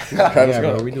 Travis Yeah, Scott.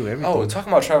 bro, we do everything. Oh,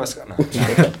 talking about Travis Scott. No.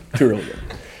 Too early.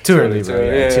 Too early, bro. Too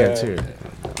early, Yeah, yeah. too early.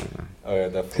 Oh yeah,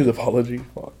 definitely. His apology.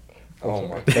 Fuck. Oh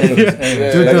my god. Dude,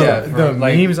 Yeah, the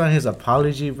like- memes on his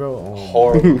apology, bro. Oh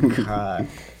Horrible. my god.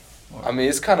 I mean,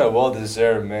 it's kind of well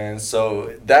deserved, man.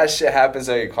 So that shit happens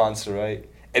at your concert, right?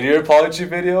 And your apology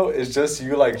video is just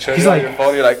you like turning He's on like- your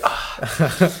phone. You're like, ah.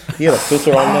 He had a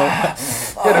filter on that.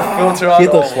 You had a filter on. He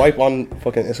had to Oh. swipe on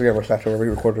fucking Instagram or Snapchat wherever he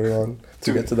recorded it on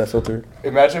to get to that filter.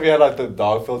 Imagine if you had like the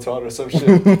dog filter on or some shit.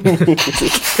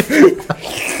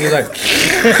 He's like,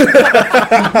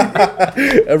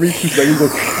 Every 2 seconds,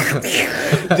 goes,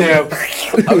 Damn.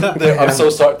 I'm so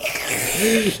sorry.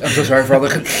 I'm so sorry for all the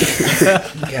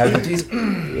casualties.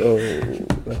 oh,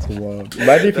 that's wild.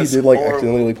 Imagine if That's he did like horrible.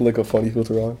 accidentally like a funny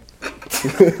filter on.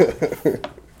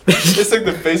 It's like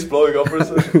the face blowing up or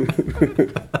something.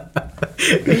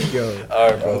 Yo.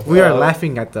 Alright, bro. We are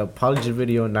laughing at the apology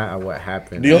video, not at what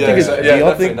happened. Do y'all think it's- yeah, do y'all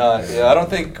definitely think- not. Yeah, I don't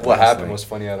think what Honestly. happened was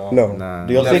funny at all. No. Nah.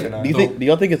 Do y'all think? Definitely Do you not. think? Do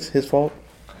y'all think it's his fault?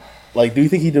 Like, do you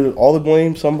think he did all the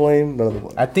blame, some blame, none of the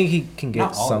blame? I think he can get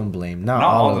Not all- some blame. Not,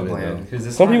 Not all all of the it, blame. though. 'Cause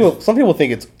it's Some not people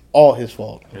think it's all his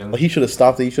fault. Really? Like he should have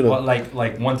stopped it. He should have. Well,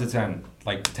 like 1 to 10,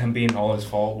 like 10 being all his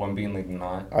fault, 1 being like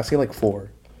not. I say like 4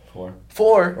 4.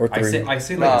 4. or 3. I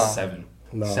say like Nah. a 7.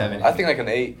 Nah. 7. I think like an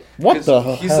 8. What 'Cause the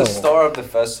He's hell? the star of the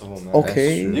festival, man.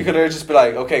 Okay, That's You could literally just be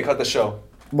like, okay, cut the show.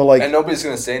 but like, And nobody's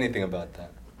gonna say anything about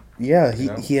that. yeah, you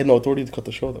know? he had no authority to cut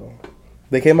the show though.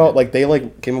 They came out like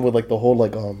came up with like the whole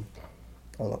like I don't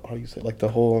know how do you say it? Like the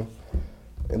whole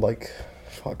and like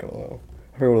fuck I don't know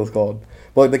I forget what it's called,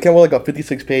 but like, they came up with like a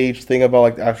 56-page thing about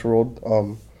like the actual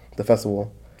the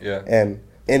festival. Yeah. And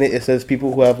in it says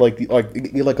people who have like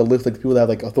like a list like people that have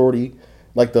like authority,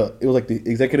 like it was like the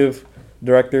executive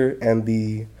director and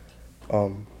the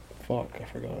fuck I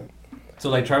forgot. So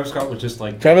like Travis Scott was just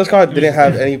like Travis Scott he was didn't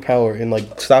just- have any power in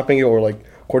like stopping it or like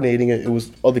coordinating it. It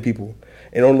was other people,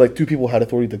 and only like 2 people had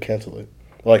authority to cancel it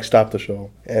or like stop the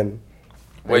show. And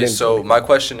Wait, didn't- so my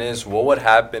question is, what would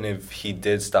happen if he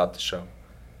did stop the show?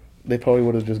 they probably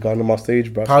would have just gotten him off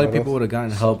stage. Brought Probably someone people else. would have gotten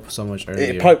help so much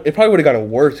earlier. It probably would have gotten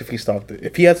worse if he stopped it.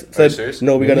 If he had said serious?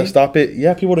 no, we gotta Really? stop it.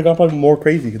 Yeah, people would have gotten probably more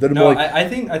crazy. They'd have No, been like, I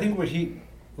think what he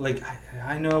like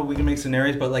I know we can make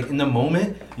scenarios, but like in the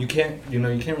moment you can't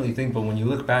really think. But when you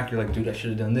look back, you're like, dude, I should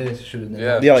have done this. Should have done Yeah.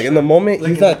 that. yeah, like in the moment, Like,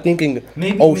 he's not thinking,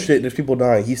 maybe- oh shit, there's people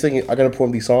dying. He's thinking, I gotta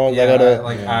perform these songs. I gotta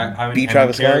like I beat and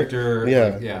Travis my Scott. character. Yeah,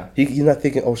 like, yeah. He's not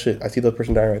thinking, oh shit, I see the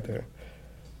person dying right there.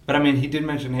 But I mean, he did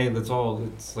mention, hey, let's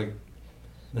like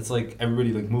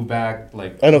everybody like move back,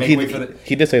 like I know make way for the.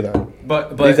 he did say that.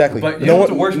 But Exactly. But you No know what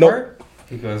one- the worst no- part?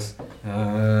 He goes.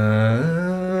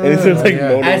 And it's just like Yeah.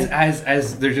 no, no.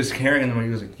 As they're just carrying him, he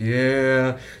was like,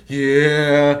 yeah,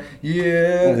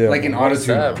 like an What's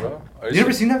auto that, tune. bro? Are You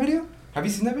ever seen that video? Have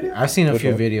you seen that video? I've seen a Which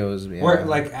few one? videos. Yeah. Where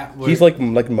where, He's like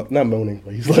not moaning,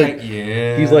 but he's like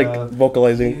yeah. he's like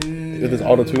vocalizing with his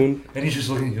auto tune. And he's just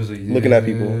looking. He was like, Looking at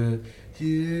people.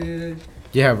 Yeah.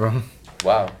 Yeah, bro.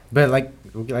 Wow. But like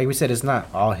we said, it's not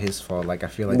all his fault. Like I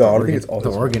feel like No, the, I don't think it's all the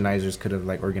his fault. organizers could have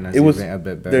like organized It the was event a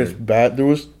bit better. there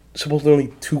was supposedly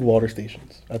only 2 water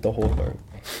stations at the whole event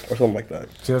or something like that.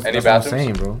 See, that's Any what I'm bathrooms?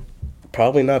 saying, bro.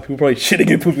 Probably not. People probably shitting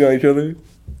and pooping on each other.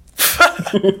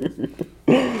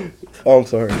 Oh, I'm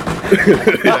sorry.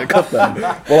 Yeah, cut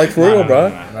that. Well, like for real, bro.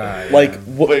 Like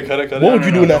what? Wait, cut it. What No, would no,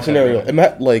 you no, do in that don't scenario? cut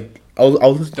it. Like I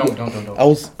was Don't.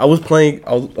 I was playing.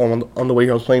 I was on the way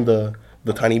here. I was playing the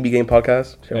Tiny B Game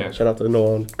podcast. Shout out to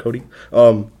Noah and Cody.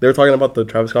 They were talking about the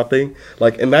Travis Scott thing.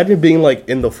 Like, imagine being like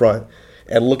in the front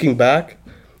and looking back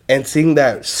and seeing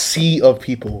that sea of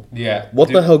people. Yeah. What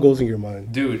dude, the hell goes in your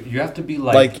mind? dude? You have to be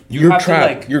like, Like you you're have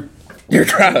trapped. to like You're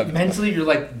trapped. mentally. You're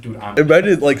like, dude, I'm.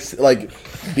 Imagine like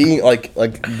being like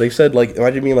they said like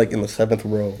imagine being like in the 7th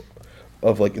row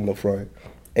of like in the front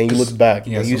and you look back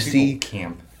Yeah, and you some see people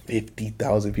camp.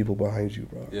 50,000 people behind you,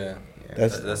 bro. Yeah.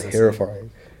 That's insane.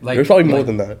 terrifying. Like, There's probably more like-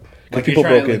 than that. Because Like people you're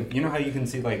trying, broke in. like, you know how you can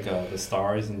see like the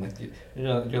stars and like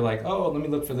you're like, oh, let me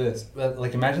look for this. But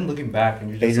like imagine looking back and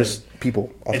you're And just, just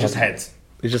people. like, it's just heads.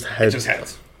 It's just It's heads. just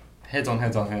heads. Heads on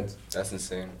heads on heads. That's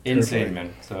insane. Insane,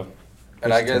 man. So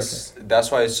And That's I guess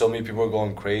that's why so many people are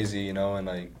going crazy, you know, and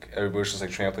like everybody's just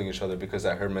like trampling each other because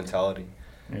that herd mentality,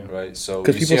 yeah. right? So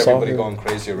 'Cause you see people saw everybody him. going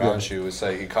crazy around you. It's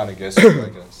like it kind of gets you, I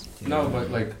guess. No,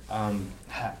 but like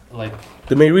like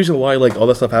The main reason why like all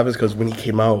that stuff happens because when he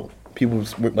came out, people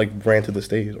like ran to the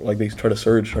stage, like they try to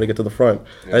surge, try to get to the front,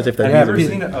 Yeah. as if that have you means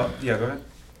ever everything. seen it? Oh, yeah, go ahead.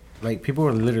 like people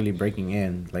were literally breaking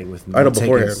in, like with I know,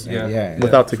 tickets, beforehand. yeah,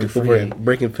 Without for tickets free, beforehand,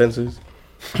 breaking fences.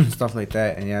 stuff like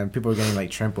that, and yeah, people were getting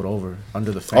like trampled over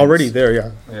under the fence. Already there,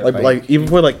 yeah. Yeah. Like even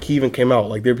before like he even came out,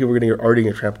 like there were people already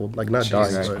getting trampled, like not dying,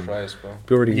 Jesus but Christ, bro.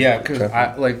 people already. Yeah, because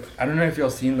trampled. I don't know if y'all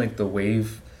seen like the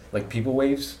wave, like people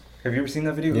waves. Have you ever seen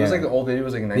that video? It Yeah. was like an old video. It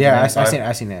was like in Yeah, I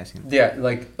 1995. seen it. Yeah,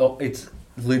 like it's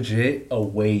legit a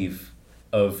wave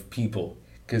of people.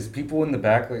 Because people in the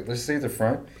back, like let's say the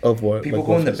front, Of what? people Like,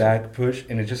 go what in the fence? back, push,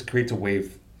 and it just creates a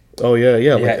wave. Oh yeah.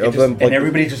 Yeah, Like, it of just, them, and like,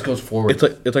 everybody just goes forward. it's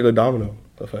like a domino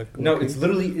effect. No, it's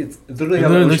literally how It the literally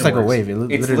ocean looks like a works. wave. It's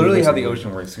Literally literally looks how like the a wave.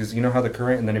 ocean works because you know how the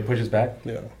current and then it pushes back.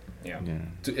 Yeah. Yeah. Yeah.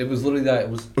 So it was literally that. It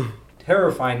was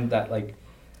terrifying that like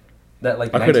I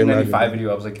couldn't 1995 imagine.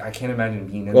 video. I was like, I can't imagine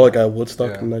being in. Well, like that. at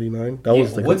Woodstock Yeah. in '99, that Yeah,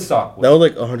 was like Woodstock. that was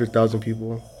like 100,000 people.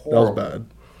 That was Horrible. bad.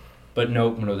 But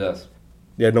no deaths.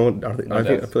 Yeah, no one. I No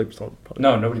feel deaths. like someone probably.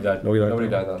 No, nobody died. Nobody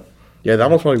died. though. Yeah, that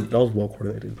was well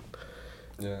coordinated.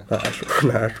 Yeah. Not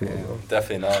astronaut, though.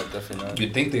 Definitely not.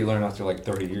 You'd think they learn after like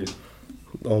 30 years.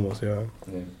 Almost, yeah.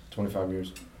 Yeah, 25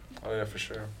 years. Oh yeah, for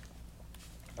sure.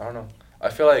 I don't know. I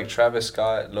feel like Travis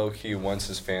Scott low key wants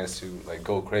his fans to like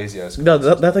go crazy as. No,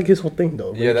 that's like his whole thing,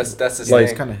 though. Yeah, that's his Like,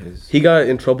 It's thing. kind of his. He got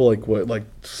in trouble like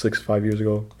 5 years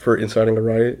ago for inciting a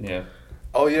riot. Yeah.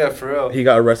 Oh yeah, for real. He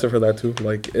got arrested for that too.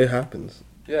 Like it happens.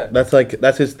 Yeah.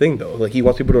 That's his thing though. Like he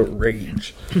wants people to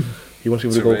rage. He wants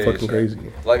people to go rage, fucking yeah. crazy.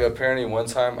 Like apparently one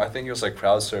time I think he was like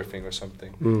crowd surfing or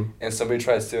something, Mm. and somebody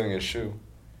tried stealing his shoe,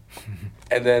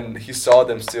 and then he saw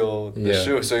them steal the Yeah.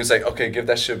 shoe, so he's like, okay, give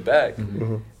that shit back.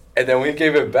 hmm And then when he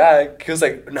gave it back, he was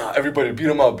like, nah, everybody beat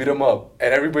him up,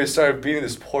 and everybody started beating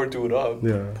this poor dude up.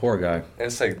 Yeah. Poor guy. And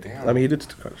it's like, damn. I mean, he did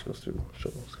two car shows too.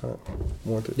 So it's kind of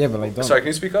warranted. Yeah, but like don't. Sorry, can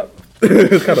you speak up?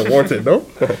 It's kind of warranted, no?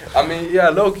 I mean, yeah,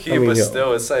 low key, I mean, but yeah.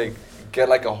 still, it's like get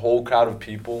like a whole crowd of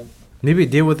people. Maybe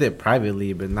deal with it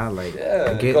privately, but not like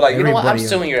Yeah, get go like, you know what? I'm everybody-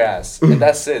 suing your ass, and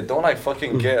that's it. Don't like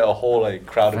fucking get a whole like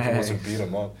crowd of people to Facts. beat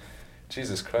him up.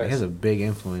 Jesus He has Christ. a big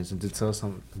influence, and to tell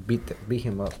some beat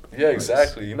him up. Yeah,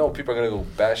 exactly. You know, people are gonna go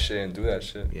batshit and do that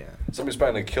shit. Yeah. Somebody's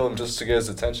probably gonna kill him just to get his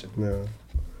attention. Yeah.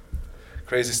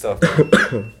 Crazy stuff.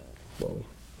 Man. Well,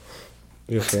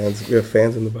 we have fans. We have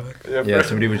fans in the back. Yeah, Yeah, bro.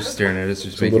 somebody was just staring at us,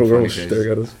 just Some making little funny girls faces.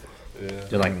 staring at us. Yeah.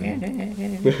 They're like,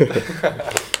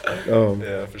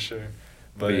 Yeah, for sure.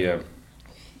 but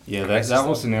yeah, that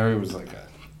whole scenario was like,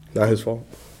 Not his fault.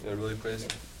 Yeah, really crazy.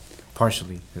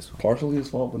 Partially his fault. Partially his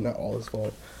fault, but not all his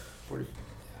fault.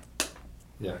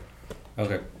 yeah,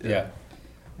 okay, yeah,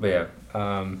 but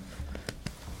yeah.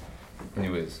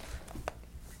 Anyways,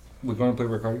 we're going to play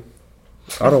Ricardo.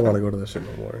 I don't want to go to that shit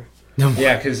no more.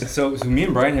 Yeah, because so me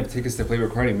and Brian have tickets to play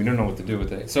Ricardo. We don't know what to do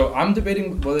with it. So I'm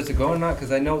debating whether to go or not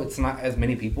because I know it's not as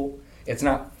many people. It's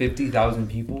not 50,000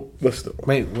 people. But still,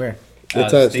 Wait, where?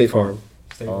 it's at State Farm.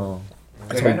 State Farm. Oh,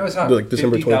 Like, I know it's not Like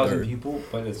December 50,000 23rd. people,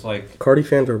 but it's like Cardi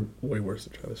fans are way worse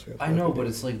than Travis fans. I know, but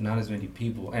it's like not as many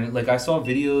people. And like I saw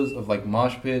videos of like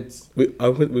mosh pits, we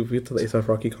went to the A$AP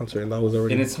Rocky concert and that was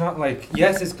already. and it's not like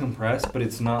yes, it's compressed, but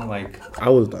it's not like I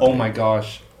was dying. oh my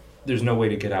gosh, there's no way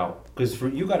to get out because for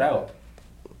you got out.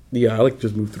 Yeah, I like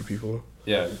just moved through people.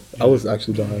 Yeah, I was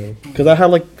actually dying because I had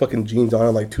like fucking jeans on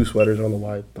and like 2 sweaters on the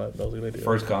why thought that was a good idea.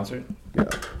 first concert. Yeah,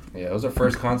 Yeah, it was our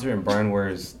first concert, and Brian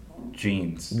wears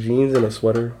jeans. jeans and a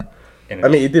sweater. And I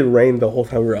mean, it did rain the whole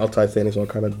time we were outside standing, so I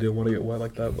kind of didn't want to get wet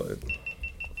like that. But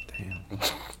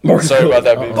damn. Sorry about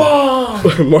that, baby.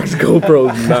 Mark's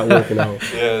GoPro's not working out.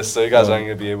 Yeah, so you guys aren't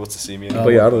gonna be able to see me anymore. But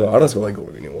yeah, I don't know. I don't feel like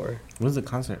going anymore. When's the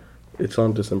concert? It's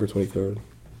on December 23rd.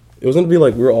 It was gonna be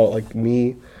like we were all like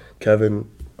me, Kevin,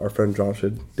 our friend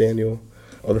Joshua, Daniel,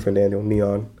 other friend Daniel,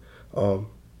 Neon. I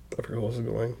forgot who else was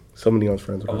going. Some of Neon's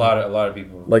friends. Were a going. lot of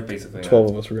people. Like basically 12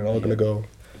 of us were all gonna go.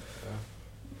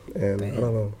 And Damn. I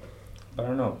don't know. I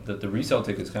don't know. The resale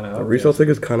tickets kind of. The resale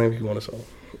tickets kind of if you want to sell.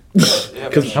 Yeah,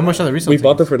 Because How much are the resale we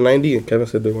bought them tickets? for 90 and Kevin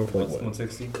said they went for like what?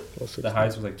 160. 160, The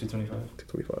highest was like 225.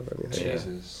 225. I mean, Yeah.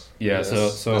 Jesus. Yeah, Yes.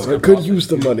 so That's I good could profit. use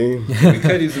the money. we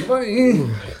could use the money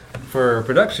for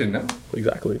production. No.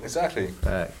 Exactly. Exactly.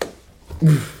 Fact.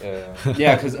 Yeah.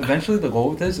 Yeah, because eventually the goal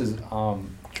with this is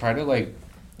try to like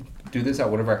do this at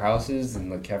one of our houses and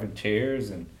like having chairs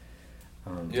and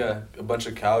Yeah, a bunch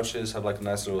of couches, have like a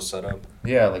nice little setup.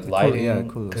 yeah, like lighting. yeah,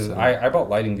 cool Because setup. I bought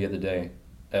lighting the other day.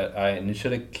 And it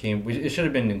should have it should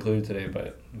have been included today,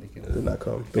 but Did not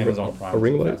come. The Amazon Prime. a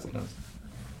ring was light? fast enough.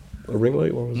 A ring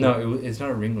light? What was it? No, it's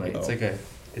not a ring light. It's Oh. like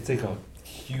a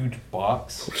huge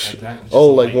box. Like that. It's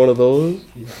Oh, just like light. one of those?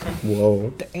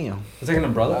 Whoa. Damn. It's like an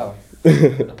umbrella.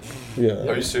 Yeah.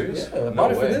 Are you serious? Yeah, I No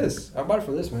bought it for way. this. I bought it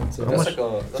for this, man. So, That's much- like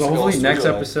a. That's so like a hopefully whole next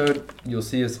studio light. episode you'll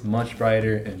see us much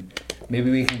brighter and maybe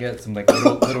we can get some like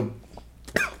little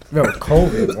Bro,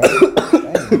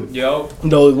 COVID. Yo.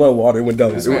 No, it was my water. It went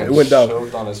down. This It man went down.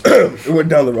 choked on his phone. It went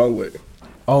down the wrong way.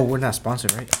 Oh, we're not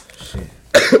sponsored, right? Shit.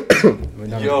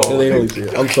 Yo, They don't see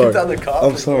it. I'm sorry. down the coffee.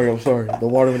 I'm sorry. The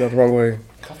water went down the wrong way.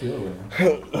 Coffee the other way.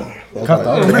 Cut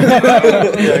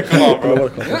the Yeah, come on, bro.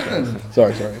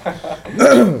 Sorry.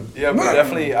 Yeah, but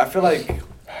definitely, I feel like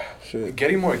Shit.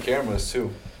 getting more cameras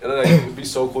too. It'd be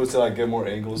so cool to like get more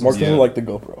angles. Mark and doesn't Yeah. like the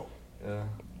GoPro. Yeah.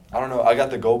 I don't know. I got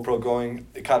the GoPro going.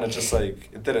 It kind of just like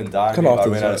it didn't die. Kinda Maybe off I to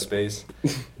the ran out of side. space.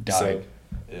 Died.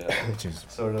 Yeah.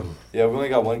 Just- Sort of. Yeah, we only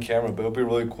got one camera, but it'll be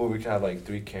really cool. We can have like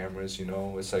 3 cameras. You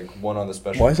know, it's like one on the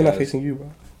special. Why is it not cast. facing you,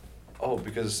 bro? Oh,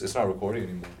 because it's not recording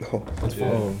anymore. No. That's Yeah.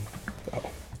 fine.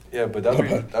 Yeah, but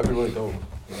that'd be really dope.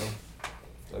 You know,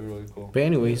 that'd be really cool. But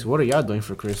anyways, what are y'all doing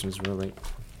for Christmas, bro? Like,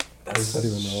 I don't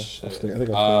even know. I Shit. think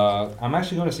I'm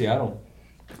actually going to Seattle.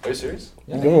 Are you serious?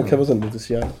 You know when Kev was in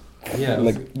Seattle? Yeah. In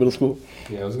like middle school?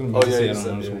 Yeah, I was gonna Oh, go to yeah, you Seattle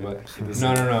said, in middle yeah, school, you but did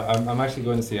say no. I'm actually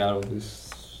going to Seattle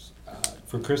this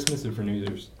for Christmas and for New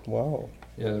Year's. Wow.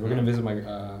 Yeah, we're gonna visit my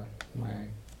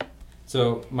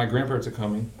So my grandparents are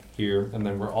coming here, and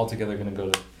then we're all together gonna go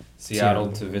to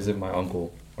Seattle to visit my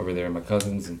uncle over there, and my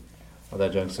cousins and all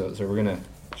that junk. So we're gonna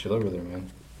chill over there, man.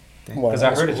 Wow. Because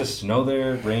I heard it just snow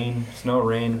there, rain.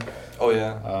 Oh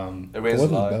yeah. It It rains a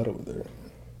wasn't lot. bad over there.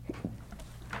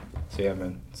 So yeah,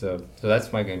 man. So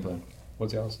that's my game plan.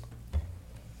 What's y'all's?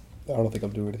 I don't think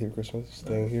I'm doing anything for Christmas.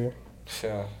 Staying here.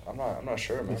 Yeah, I'm not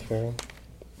sure, man. That's fair.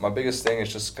 My biggest thing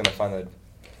is just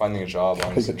finding a job. Take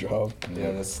Honestly. a job.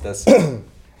 Yeah, that's.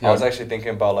 I was actually thinking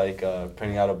about like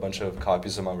printing out a bunch of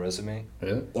copies of my resume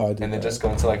Really? Oh, I did and then that. just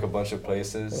going to like a bunch of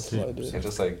places That's what I did. and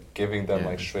just like giving them Yeah.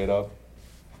 like straight up.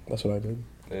 That's what I did.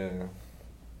 Yeah.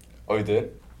 Oh, you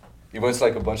did? You went to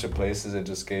like a bunch of places and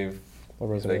just gave My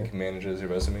resume. like managers your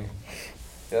resume. Yeah,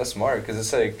 that's smart because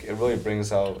it's like it really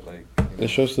brings out like. It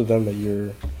shows to them that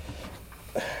you're.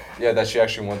 Yeah, that you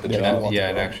actually want the Yeah, job. want Yeah, the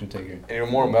an job. action taker. And you're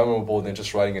more memorable than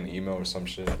just writing an email or some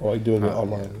shit. Or like doing it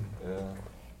online. Yeah.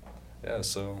 Yeah,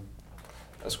 so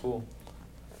that's cool.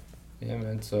 Yeah,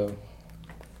 man. So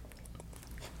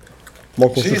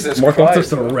Mark Jesus Mark wants us Christ,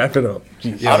 to bro. wrap it up.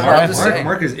 Jeez. Yeah, I'm just saying.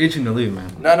 Mark is itching to leave,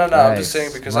 man. No, I'm Nice. just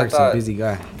saying because Mark's I thought, a busy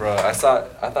guy. bro, I thought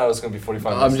it was gonna be 45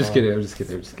 minutes. I'm just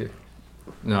long. kidding.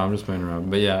 No, I'm just playing around.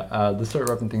 But yeah, let's start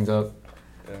wrapping things up.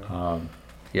 Yeah.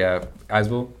 Yeah,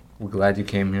 Asbel, we're glad you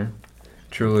came here.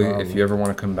 Truly, No if problem. you ever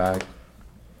want to come back,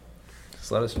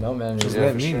 just let us know, man. Just Yeah,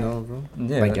 let for me sure. know, bro.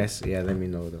 Yeah. I guess, yeah, let me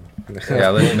know, though. Yeah,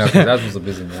 let me know, because Asbel's a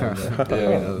busy man. but-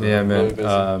 Yeah, Yeah, man. really busy.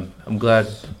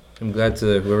 I'm glad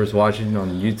to whoever's watching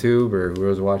on YouTube or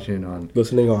whoever's watching on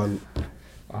Listening on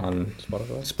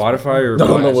Spotify, Spotify. or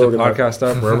No, no, we're gonna- podcast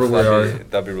app, wherever we are.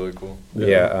 That'd be really cool.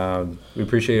 Yeah, we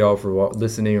appreciate y'all for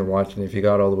listening or watching. If you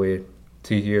got all the way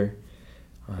to here,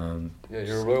 Yeah,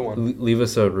 you're a real one. leave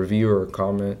us a review or a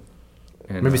comment.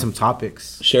 And, Maybe some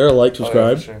topics. Share, like, Oh, yeah,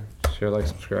 subscribe. for sure. share, like,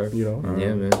 subscribe. You know.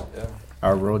 Yeah, man. Yeah.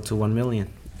 Our road to 1 million.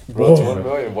 Road to Whoa. 1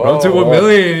 million. Road to Whoa. 1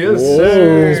 million, yes, Whoa.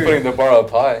 sir. He's putting the bar up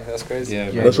high. That's crazy.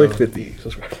 Yeah, Yeah, That's bro. like 50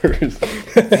 subscribers.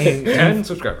 Aim 10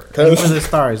 subscribers. for the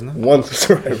stars, no? One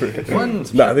subscriber. One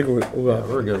Nah, I think we'll Yeah,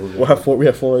 we're good. we'll have 4. We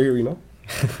have 4 right here. You know.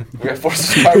 We have 4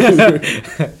 subscribers.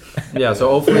 Yeah, so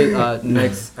hopefully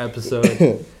next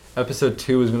episode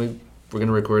 2 is we're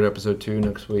gonna record episode 2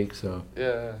 next week. So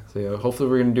Yeah. yeah, hopefully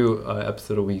we're gonna do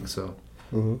episode a week. So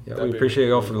Mm-hmm. yeah, That'd we be appreciate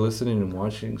y'all for really listening and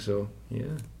watching. So yeah,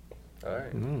 All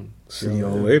right. See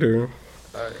y'all later.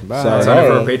 All right. Bye. Sounds sign up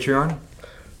for Alright. our Patreon.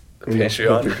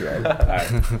 Patreon.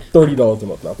 $30 a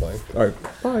month. Not playing. All right.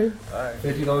 Bye. All right.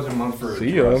 $50 a month for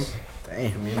See ya.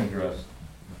 Damn. community dress.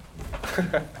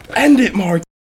 End it, Mark.